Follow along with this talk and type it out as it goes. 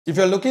If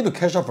you're looking to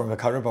cash out from your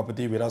current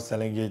property without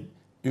selling it,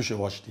 you should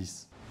watch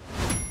this.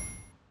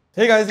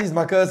 Hey guys, this is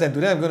Marcus, and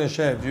today I'm going to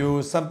share with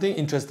you something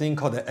interesting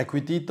called the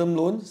equity term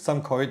loan.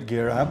 Some call it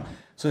gear up,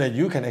 so that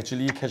you can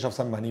actually cash out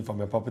some money from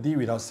your property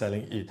without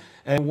selling it.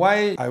 And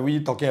why are we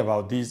talking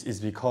about this is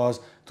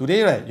because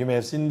today, right, you may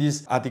have seen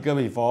this article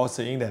before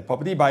saying that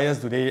property buyers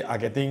today are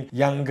getting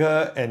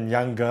younger and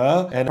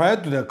younger, and prior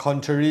to the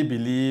contrary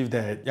belief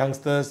that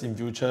youngsters in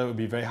future will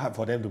be very hard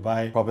for them to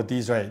buy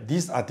properties, right,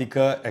 this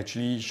article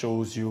actually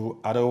shows you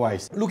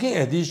otherwise. Looking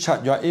at this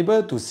chart, you are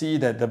able to see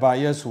that the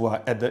buyers who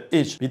are at the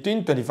age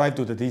between 25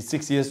 to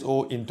 36 years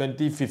old in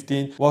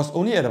 2015 was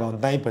only at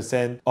about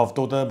 9% of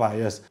total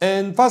buyers.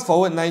 And fast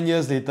forward 9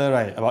 years later,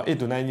 right, about 8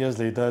 to 9 years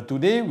later,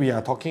 today we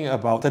are talking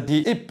about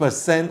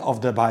 38%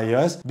 of the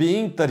buyers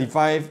being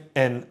 35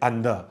 and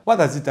under. What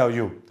does it tell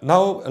you?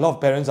 Now, a lot of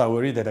parents are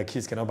worried that their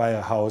kids cannot buy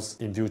a house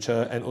in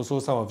future, and also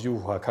some of you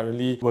who are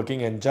currently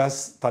working and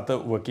just started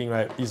working,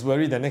 right, is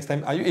worried that next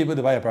time, are you able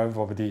to buy a private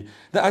property?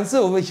 The answer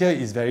over here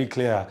is very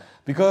clear.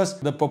 Because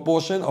the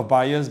proportion of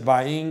buyers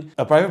buying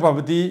a private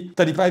property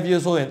 35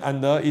 years old and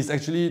under is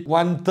actually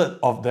 1/3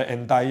 of the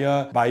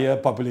entire buyer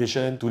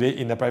population today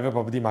in the private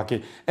property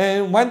market.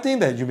 And one thing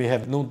that you may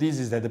have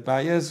noticed is that the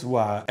buyers who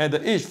are at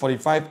the age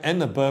 45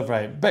 and above,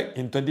 right, back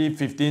in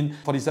 2015,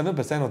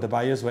 47% of the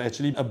buyers were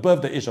actually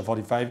above the age of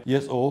 45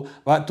 years old.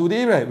 But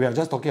today, right, we are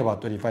just talking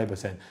about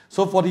 25%.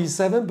 So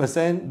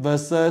 47%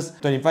 versus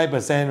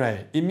 25%,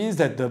 right, it means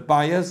that the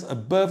buyers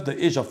above the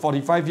age of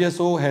 45 years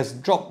old has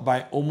dropped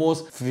by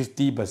almost 50%.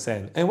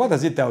 And what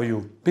does it tell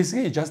you?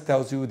 Basically, it just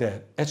tells you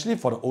that actually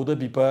for the older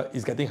people,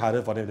 it's getting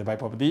harder for them to buy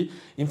property.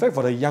 In fact,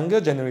 for the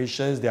younger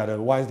generations, they are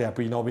the ones that are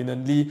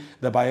predominantly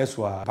the buyers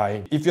who are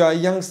buying. If you are a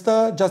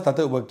youngster, just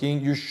started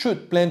working, you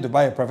should plan to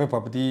buy a private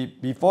property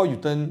before you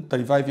turn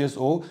 35 years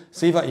old,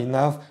 save up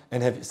enough,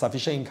 and have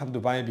sufficient income to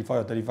buy before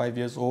you're 35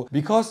 years old.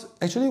 Because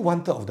actually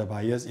 1/3 of the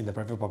buyers in the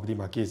private property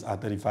markets are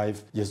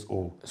 35 years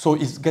old. So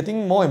it's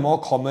getting more and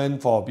more common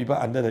for people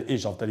under the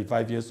age of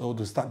 35 years old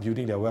to start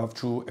building their wealth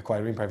through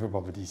acquiring private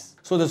properties.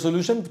 So the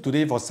solution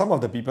today for some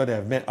of the people that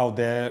have met out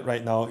there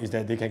right now is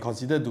that they can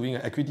consider doing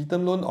an equity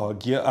term loan or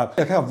gear up,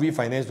 a kind of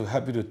refinance to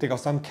help you to take out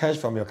some cash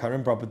from your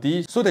current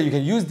property so that you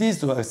can use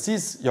this to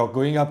assist your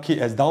growing up kid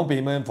as down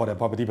payment for their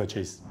property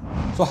purchase.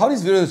 So how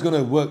this video is going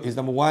to work is,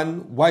 number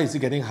one, why is it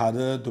getting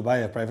harder to buy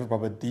a private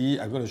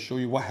property? I'm going to show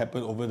you what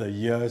happened over the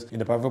years in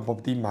the private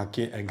property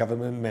market and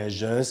government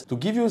measures to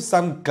give you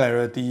some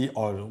clarity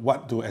on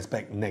what to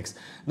expect next.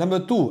 Number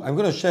two, I'm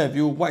going to share with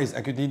you what is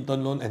equity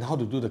term loan and how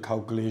to do the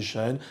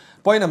calculation.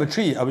 Point number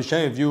three, I will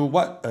share with you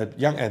what a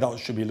young adult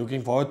should be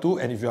looking forward to,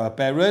 and if you're a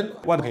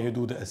parent, what can you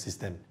do to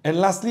assist them?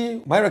 And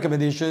lastly, my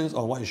recommendations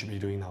on what you should be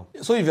doing now.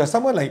 So if you're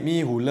someone like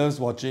me who loves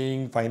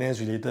watching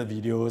finance-related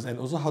videos and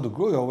also how to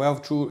grow your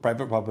wealth through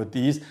private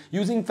properties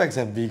using facts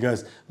and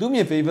figures, do me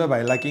a favor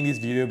by liking this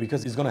video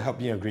because it's going to help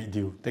me a great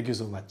deal. Thank you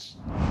so much.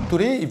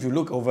 Today, if you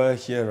look over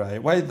here,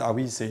 right, why are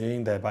we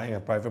saying that buying a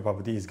private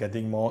property is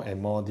getting more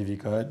and more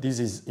difficult? This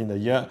is in the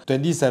year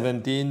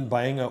 2017,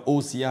 buying an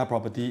OCR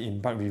property in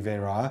Park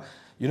Rivera.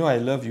 You know, I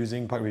love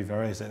using Park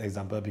Rivera as an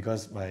example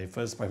because my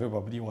first private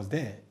property was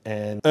there.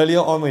 And earlier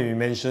on when we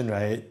mentioned,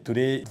 right,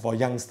 today for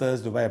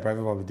youngsters to buy a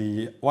private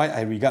property, why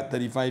I regard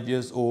 35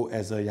 years old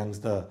as a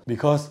youngster?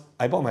 Because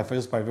I bought my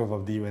first private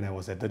property when I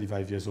was at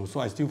 35 years old. So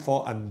I still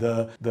fall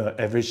under the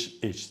average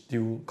age,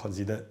 still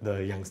considered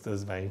the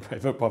youngsters buying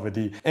private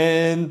property.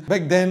 And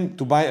back then,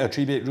 to buy a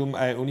 3-bedroom,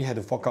 I only had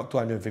to fork out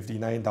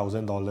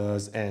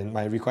 $259,000, and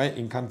my required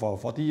income for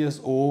 40 years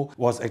old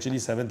was actually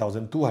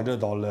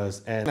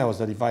 $7,200, and I was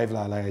 35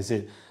 lah, like I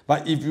said.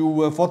 But if you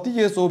were 40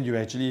 years old, you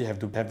actually have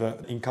to have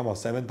an income of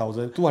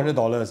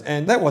 $7,200.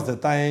 And that was the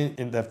time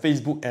in the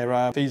Facebook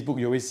era. Facebook,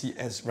 you always see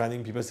ads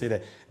running. People say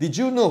that, did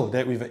you know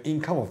that with an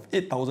income of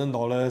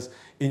 $8,000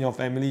 in your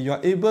family, you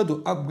are able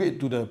to upgrade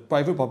to the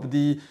private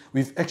property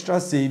with extra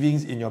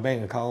savings in your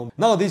bank account?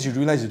 Nowadays, you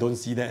realize you don't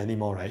see that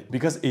anymore, right?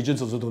 Because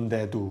agents also don't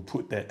dare to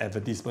put that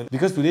advertisement.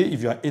 Because today,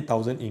 if you are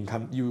 8,000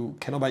 income, you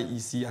cannot buy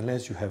EC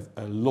unless you have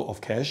a lot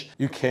of cash.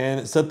 You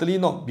can certainly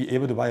not be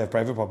able to buy a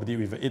private property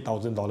with an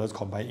 $8,000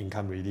 combined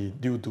income really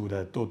due to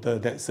the total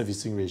debt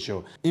servicing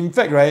ratio. In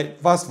fact, right,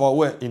 fast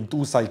forward in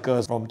 2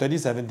 cycles from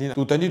 2017 to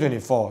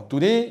 2024,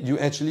 today you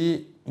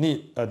actually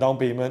need a down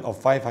payment of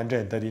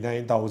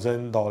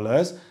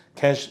 $539,000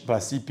 cash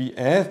plus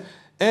CPF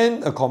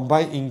and a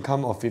combined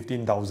income of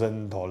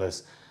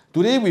 $15,000.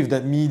 Today, with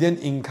the median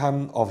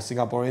income of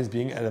Singaporeans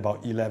being at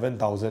about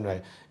 11,000,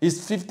 right,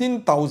 is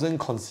 15,000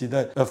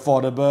 considered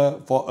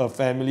affordable for a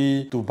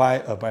family to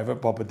buy a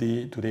private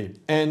property today?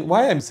 And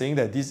why I'm saying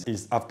that this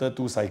is after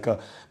 2 cycles?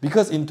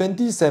 Because in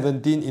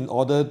 2017, in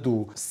order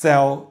to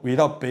sell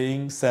without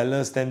paying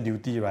seller stamp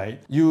duty,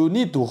 right, you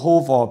need to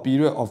hold for a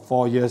period of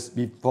 4 years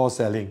before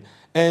selling.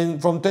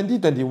 And from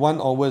 2021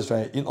 onwards,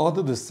 right, in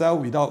order to sell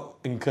without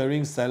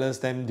incurring seller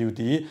stamp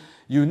duty,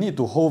 you need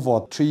to hold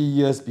for 3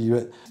 years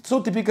period.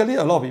 So typically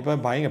a lot of people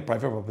buying a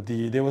private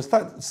property, they will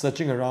start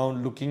searching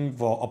around looking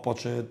for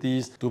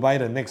opportunities to buy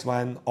the next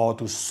one or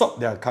to swap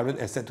their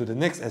current asset to the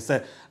next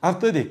asset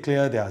after they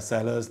clear their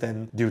seller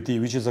stamp duty,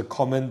 which is a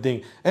common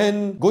thing.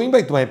 And going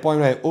back to my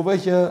point, right, over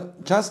here,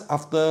 just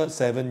after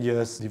 7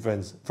 years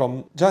difference,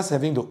 from just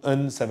having to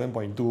earn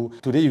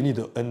 7.2, today you need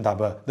to earn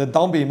double. The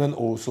down payment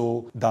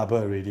also double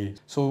already.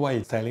 So what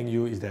it's telling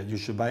you is that you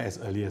should buy as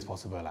early as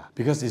possible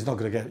because it's not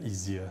going to get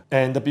easier.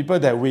 And the people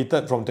that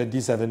waited from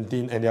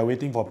 2017 and they are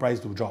waiting for price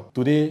to drop,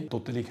 today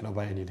totally cannot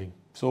buy anything.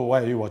 So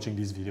why are you watching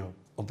this video?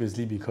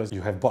 Obviously because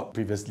you have bought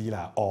previously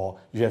or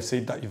you have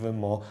saved up even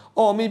more,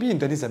 or maybe in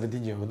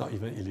 2017 you were not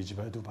even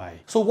eligible to buy.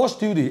 So watch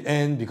till the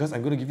end because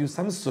I'm going to give you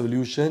some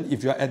solution.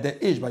 If you're at that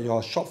age but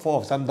you're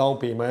shortfall of some down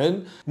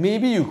payment,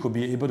 maybe you could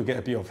be able to get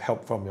a bit of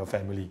help from your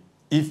family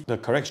if the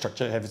correct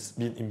structure has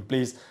been in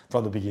place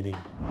from the beginning.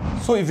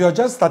 So if you're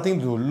just starting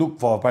to look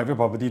for a private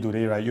property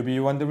today, right, you'll be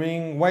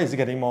wondering why is it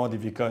getting more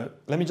difficult?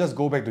 Let me just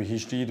go back to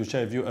history to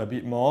share with you a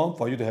bit more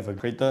for you to have a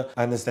greater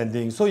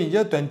understanding. So in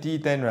year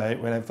 2010,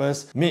 right, when I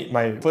first made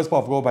my first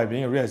pot of gold by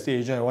being a real estate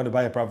agent, I want to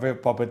buy a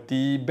private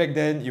property. Back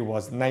then it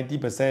was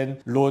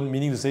 90% loan,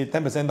 meaning to say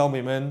 10% down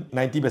payment,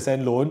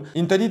 90% loan.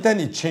 In 2010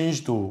 it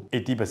changed to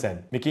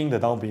 80%, making the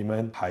down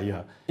payment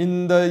higher.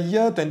 In the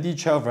year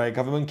 2012, right,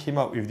 government came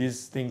up with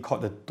this thing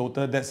called the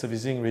total debt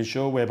servicing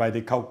ratio, whereby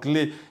they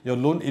calculate your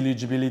loan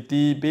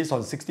eligibility based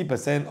on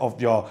 60%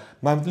 of your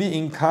monthly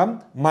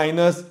income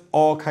minus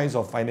all kinds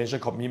of financial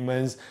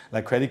commitments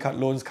like credit card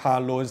loans, car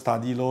loans,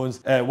 study loans,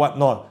 and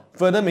whatnot.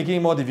 Further making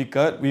it more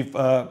difficult with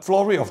a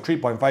floor rate of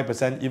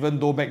 3.5%, even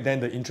though back then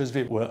the interest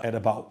rate were at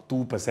about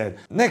 2%.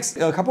 Next,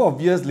 a couple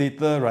of years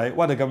later, right,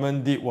 what the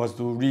government did was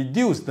to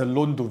reduce the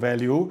loan to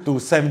value to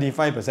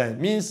 75%.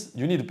 Means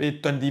you need to pay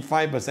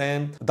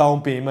 25%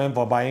 down payment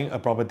for buying a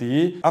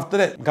property. After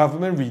that,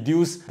 government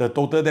reduced the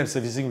total debt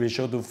servicing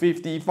ratio to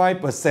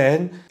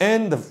 55%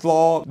 and the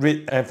floor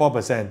rate at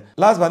 4%.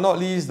 Last but not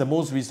least, the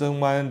most recent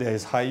one, there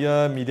is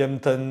higher medium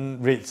term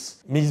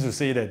rates. Means to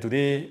say that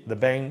today the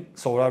bank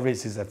SORA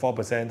rates is at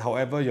 4%.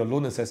 However, your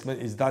loan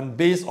assessment is done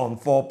based on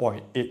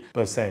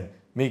 4.8%.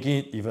 Making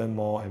it even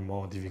more and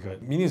more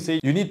difficult. Meaning to say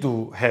you need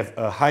to have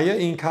a higher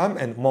income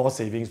and more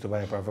savings to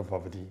buy a private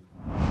property.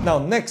 Now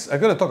next, I'm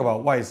going to talk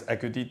about what is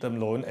equity term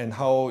loan and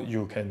how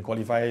you can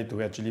qualify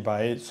to actually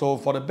buy it. So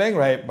for the bank,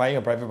 right, buying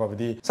a private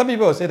property, some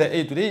people will say that,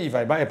 hey, today if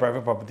I buy a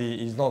private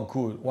property, it's not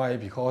good. Why?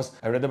 Because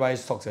I rather buy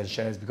stocks and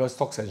shares, because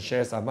stocks and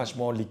shares are much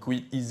more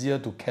liquid, easier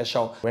to cash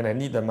out when I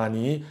need the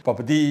money.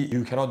 Property,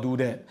 you cannot do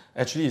that.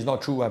 Actually, it's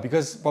not true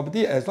because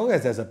property, as long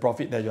as there's a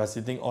profit that you are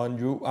sitting on,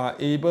 you are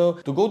able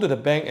to go to the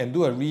bank and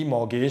do a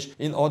remortgage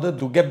in order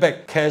to get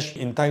back cash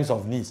in times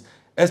of needs.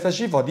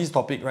 Especially for this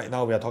topic right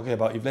now we are talking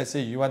about, if let's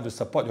say you want to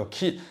support your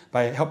kid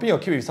by helping your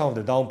kid with some of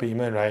the down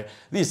payment, right,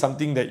 this is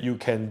something that you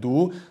can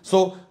do.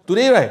 So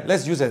today, right,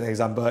 let's use an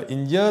example.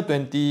 In year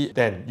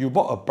 2010, you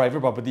bought a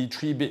private property,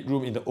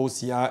 3-bedroom in the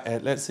OCR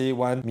at let's say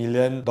 $1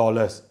 million.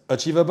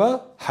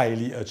 Achievable?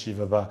 Highly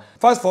achievable.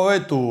 Fast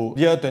forward to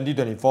year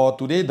 2024,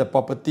 today the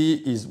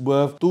property is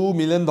worth $2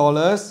 million.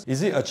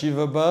 Is it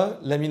achievable?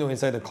 Let me know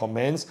inside the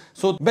comments.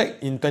 So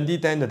back in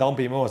 2010, the down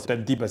payment was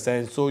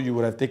 20%, so you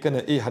would have taken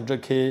an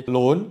 800k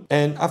loan,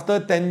 and after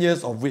 10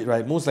 years of it,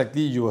 right, most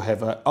likely you will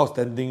have an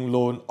outstanding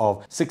loan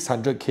of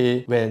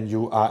 600k when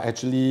you are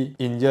actually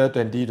in year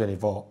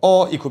 2024,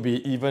 or it could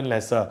be even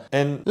lesser.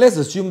 And let's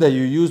assume that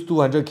you use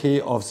 200k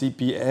of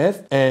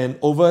CPF, and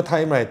over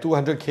time, right,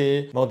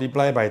 200k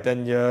multiplied by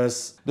 10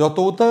 years, your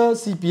total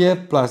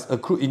CPF plus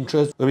accrued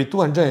interest will be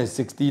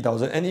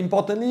 260,000. And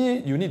importantly,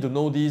 you need to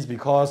know this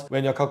because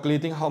when you're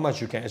calculating how much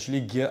you can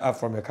actually gear up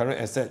from your current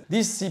asset,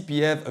 this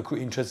CPF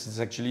accrued interest is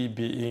actually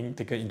being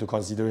taken into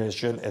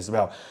consideration as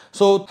well.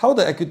 So how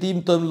the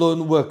equity term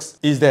loan works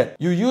is that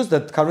you use the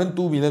current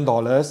 $2 million,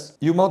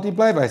 you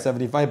multiply by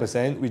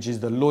 75%, which is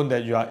the loan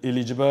that you are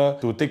eligible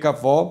to take up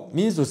for.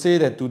 Means to say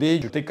that today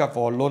you take up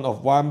for a loan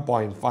of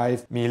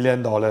 $1.5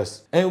 million.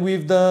 And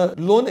with the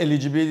loan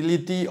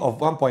eligibility of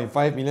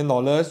 $1.5 million,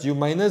 you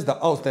minus the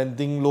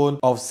outstanding loan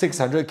of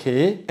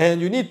 600k,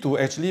 and you need to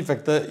actually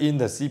factor in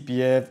the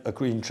CPF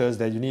accrued interest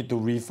that you need to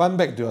refund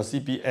back to your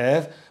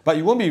CPF, but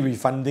you won't be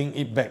refunding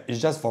it back. It's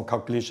just for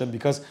calculation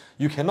because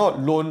you cannot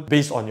loan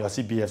based on your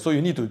CPF. So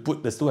you need to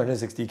put the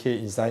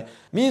 260k inside.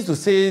 Means to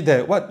say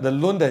that what the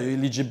loan that you're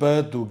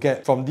eligible to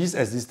get from this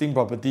existing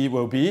property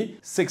will be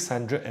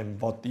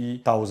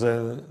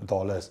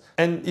 $640,000.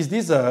 And is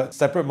this a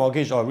separate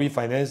mortgage or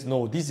refinance?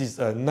 No, this is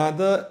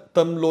another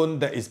term loan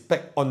that is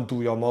backed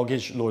onto your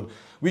mortgage loan,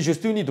 which you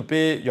still need to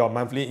pay your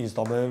monthly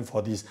installment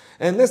for this.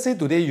 And let's say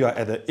today you are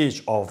at the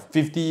age of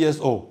 50 years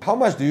old. How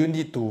much do you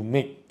need to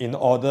make in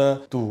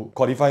order to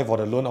qualify for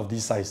the loan of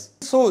this size?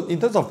 So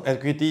in terms of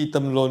equity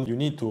term loan, you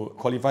need to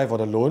qualify for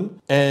the loan.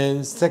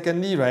 And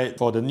secondly, right,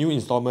 for the new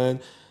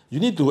installment, you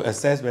need to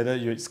assess whether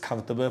it's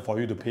comfortable for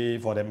you to pay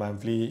for that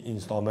monthly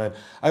installment.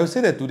 I would say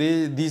that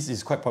today this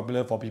is quite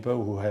popular for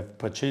people who have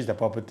purchased their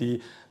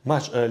property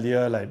much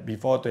earlier, like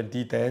before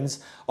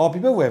 2010s, or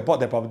people who have bought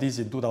their properties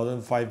in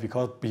 2005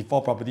 because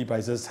before property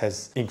prices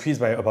has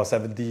increased by about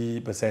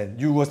 70%.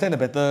 You will stand a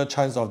better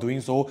chance of doing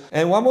so.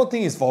 And one more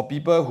thing is for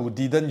people who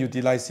didn't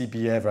utilize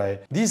CPF,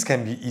 right? This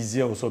can be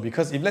easier also,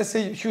 because if let's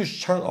say a huge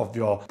chunk of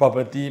your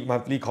property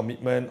monthly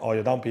commitment or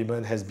your down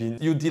payment has been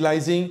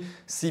utilizing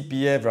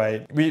CPF,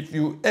 right? If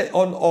you add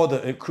on all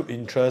the accrued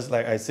interest,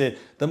 like I said,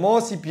 the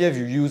more CPF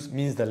you use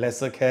means the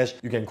lesser cash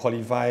you can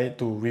qualify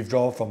to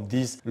withdraw from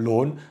this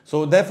loan.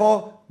 So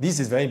therefore, this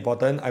is very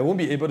important. I won't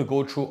be able to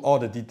go through all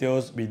the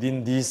details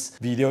within this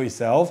video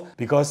itself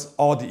because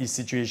all the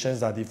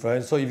situations are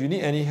different. So if you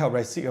need any help,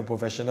 right, seek a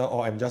professional,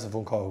 or I'm just a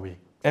phone call away.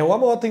 And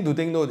one more thing to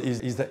take note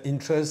is the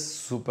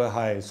interest super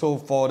high. So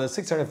for the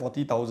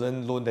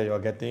 640,000 loan that you're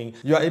getting,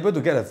 you are able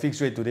to get a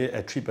fixed rate today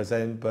at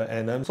 3% per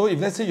annum. So if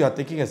let's say you are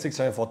taking a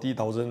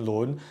 640,000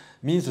 loan,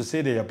 means to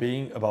say that you're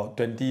paying about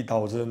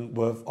 20,000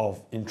 worth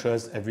of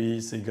interest every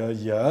single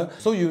year.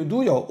 So you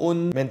do your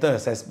own mental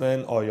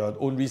assessment or your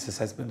own risk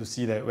assessment to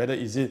see that whether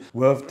is it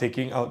worth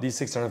taking out this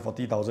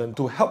 640,000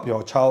 to help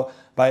your child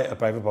buy a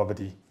private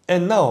property.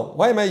 And now,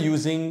 why am I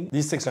using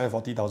this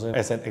 640,000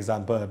 as an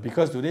example?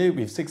 Because today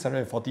with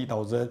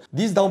 640,000,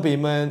 this down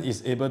payment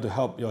is able to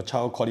help your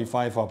child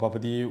qualify for a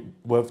property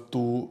worth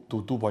 $2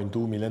 to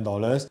 $2.2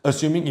 million,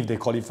 assuming if they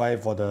qualify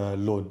for the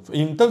loan.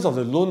 In terms of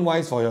the loan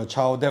wise for your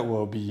child, that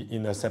will be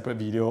in a separate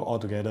video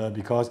altogether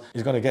because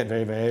it's going to get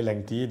very, very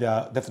lengthy. There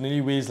are definitely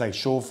ways like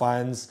show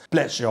funds,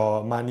 pledge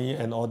your money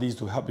and all these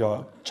to help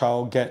your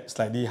child get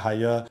slightly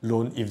higher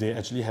loan if they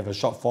actually have a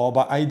shortfall.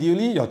 But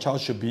ideally, your child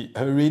should be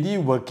already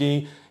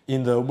working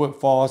in the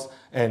workforce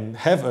and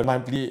have a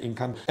monthly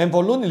income. And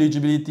for loan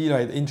eligibility,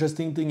 right, the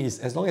interesting thing is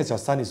as long as your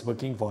son is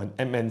working for an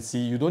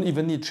MNC, you don't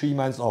even need 3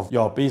 months of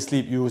your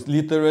payslip. You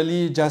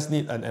literally just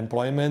need an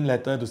employment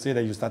letter to say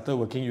that you started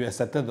working, you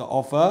accepted the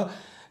offer,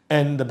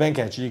 and the bank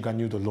can actually grant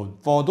you the loan.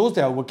 For those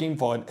that are working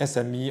for an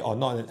SME or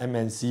not an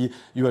MNC,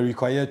 you will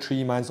require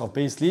 3 months of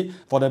payslip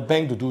for the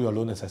bank to do your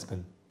loan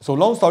assessment. So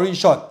long story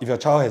short, if your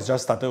child has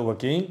just started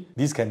working,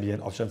 this can be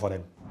an option for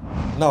them.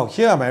 Now,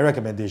 here are my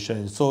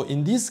recommendations. So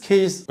in this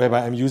case,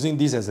 whereby I'm using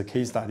this as a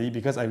case study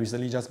because I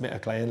recently just met a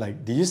client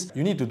like this,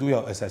 you need to do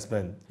your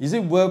assessment. Is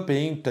it worth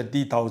paying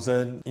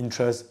 20,000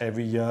 interest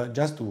every year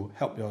just to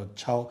help your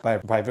child buy a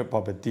private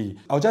property?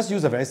 I'll just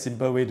use a very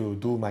simple way to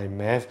do my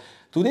math.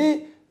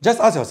 Today, just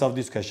ask yourself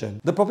this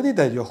question. The property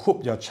that you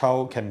hope your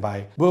child can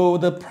buy, will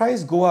the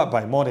price go up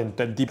by more than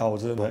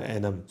 20,000 per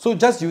annum? So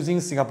just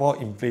using Singapore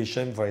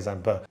inflation, for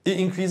example, it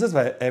increases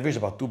by average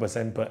about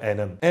 2% per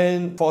annum.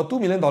 And for a $2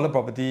 million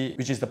property,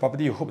 which is the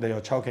property you hope that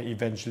your child can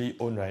eventually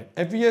own, right?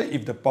 Every year,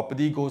 if the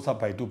property goes up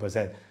by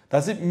 2%,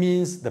 does it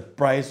mean the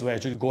price will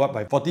actually go up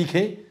by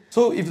 40K?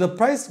 So if the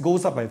price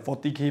goes up by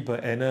 40K per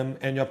annum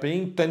and you're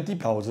paying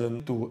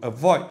 20,000 to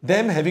avoid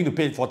them having to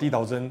pay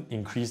 40,000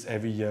 increase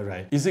every year,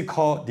 right? Is it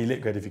called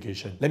delayed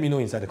gratification? Let me know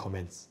inside the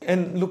comments.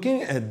 And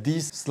looking at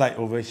this slide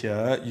over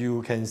here,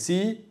 you can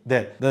see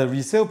that the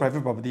resale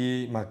private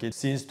property market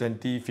since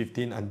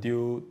 2015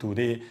 until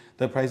today,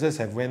 the prices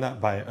have went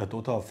up by a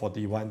total of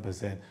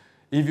 41%.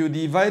 If you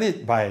divide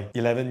it by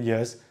 11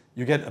 years,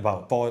 you get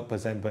about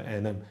 4% per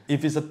annum.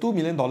 If it's a $2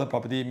 million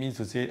property, it means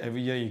to say every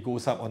year it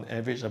goes up on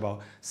average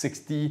about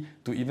 $60,000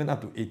 to even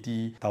up to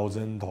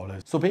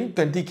 $80,000. So paying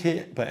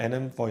 20K per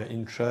annum for your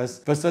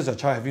interest versus your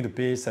child having to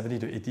pay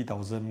 $70,000 to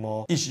 $80,000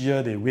 more each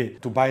year they wait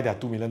to buy their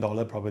 $2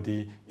 million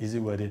property, is it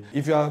worth it?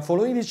 If you are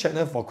following this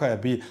channel for quite a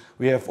bit,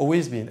 we have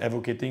always been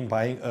advocating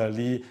buying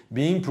early,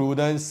 being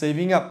prudent,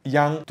 saving up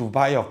young to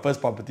buy your first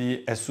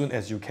property as soon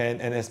as you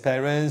can. And as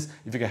parents,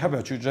 if you can help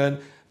your children,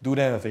 do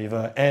them a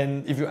favor.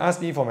 And if you ask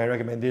me for my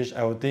recommendation,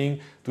 I would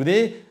think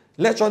today,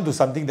 latch on to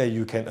something that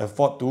you can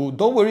afford to.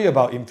 Don't worry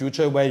about in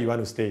future where you want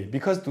to stay.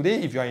 Because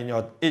today, if you are in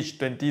your age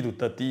 20 to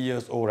 30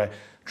 years old, right,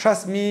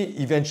 trust me,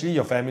 eventually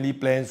your family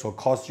plans will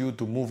cause you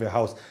to move your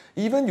house.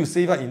 Even you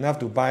save up enough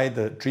to buy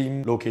the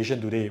dream location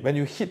today, when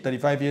you hit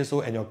 35 years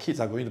old and your kids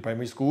are going to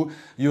primary school,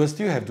 you will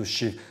still have to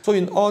shift. So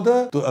in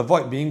order to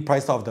avoid being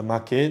priced out of the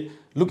market,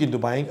 look into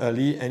buying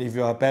early. And if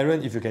you are a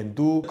parent, if you can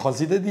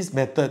consider this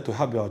method to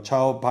help your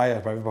child buy a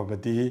private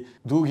property,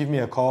 do give me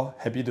a call.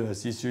 Happy to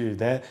assist you with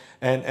that.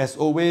 And as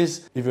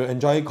always, if you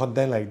enjoy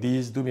content like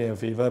this, do me a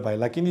favor by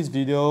liking this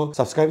video,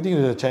 subscribing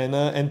to the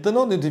channel, and turn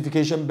on the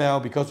notification bell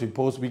because we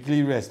post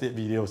weekly real estate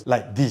videos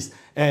like this.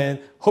 And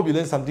hope you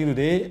learned something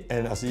today,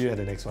 and I'll see you at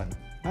the next one.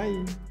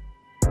 Bye!